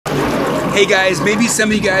Hey guys, maybe some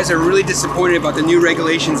of you guys are really disappointed about the new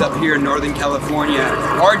regulations up here in Northern California.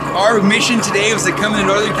 Our mission today was to come into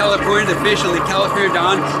Northern California to fish on the California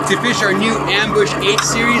Dawn, to fish our new Ambush H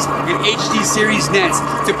Series and HD Series nets,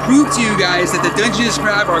 to prove to you guys that the Dungeness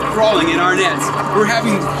crab are crawling in our nets. We're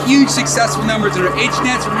having huge successful numbers in our H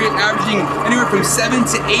nets. We're averaging anywhere from 7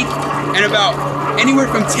 to 8 and about anywhere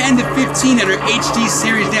from 10 to 15 in our HD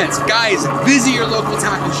Series nets. Guys, visit your local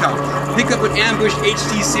tackle shop. Pick up an Ambush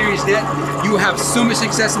HD Series net. You will have so much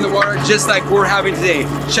success in the water just like we're having today.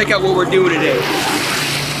 Check out what we're doing today.